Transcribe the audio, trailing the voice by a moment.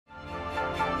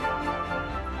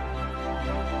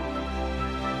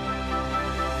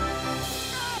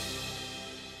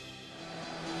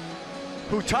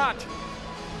who taught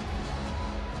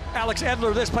Alex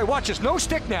Edler this play. Watch this, no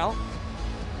stick now.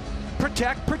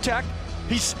 Protect, protect.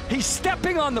 He's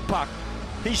stepping on the puck.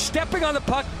 He's stepping on the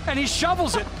puck, and he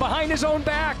shovels it behind his own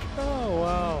back. Oh,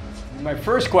 wow. My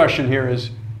first question here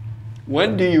is,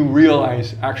 when do you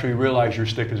actually realize your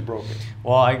stick is broken?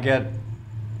 Well,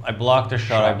 I block the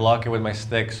shot, I block it with my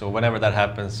stick, so whenever that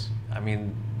happens, I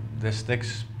mean, the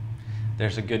sticks,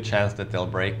 there's a good chance that they'll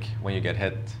break when you get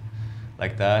hit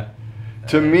like that.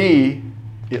 To me,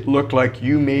 it looked like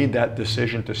you made that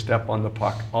decision to step on the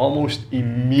puck almost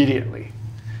immediately.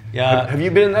 Yeah. Have you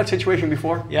been in that situation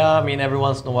before? Yeah, I mean, every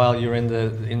once in a while you're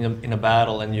in a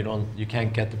battle and you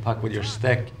can't get the puck with your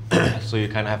stick, so you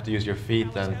kind of have to use your feet.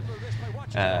 And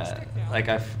like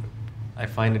I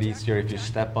find it easier if you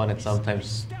step on it.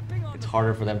 Sometimes it's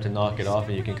harder for them to knock it off,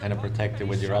 and you can kind of protect it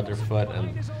with your other foot,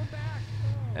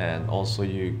 and also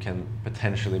you can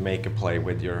potentially make a play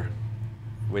with your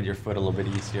foot a little bit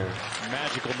easier.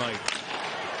 Magical night.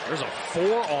 There's a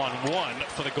 4-on-1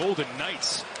 for the Golden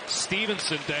Knights.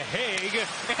 Stevenson to Haig,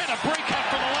 and a breakout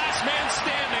for the last man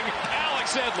standing,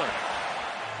 Alex Edler.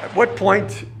 At what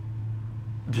point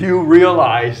do you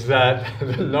realize that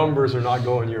the numbers are not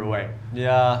going your way?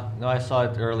 Yeah, no, I saw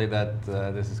it early that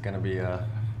this is going to be a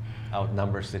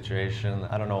outnumber situation.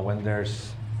 I don't know, when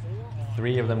there's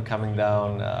 3 of them coming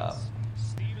down,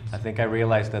 I think I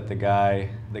realized that the guy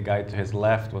to his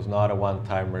left was not a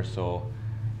one-timer, so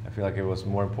I feel like it was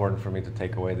more important for me to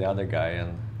take away the other guy,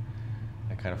 and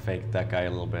I kind of faked that guy a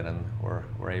little bit, and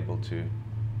were able to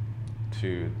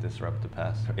disrupt the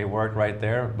pass. It worked right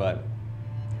there, but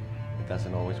it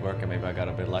doesn't always work, and maybe I got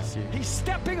a bit lucky. He's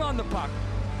stepping on the puck.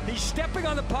 He's stepping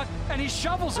on the puck, and he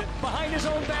shovels it behind his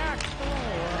own back.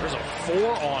 There's a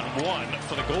 4-on-1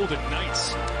 for the Golden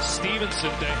Knights. Stevenson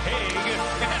to Haig,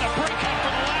 and a breakout for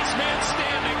the last man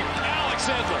standing, Alex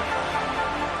Edler.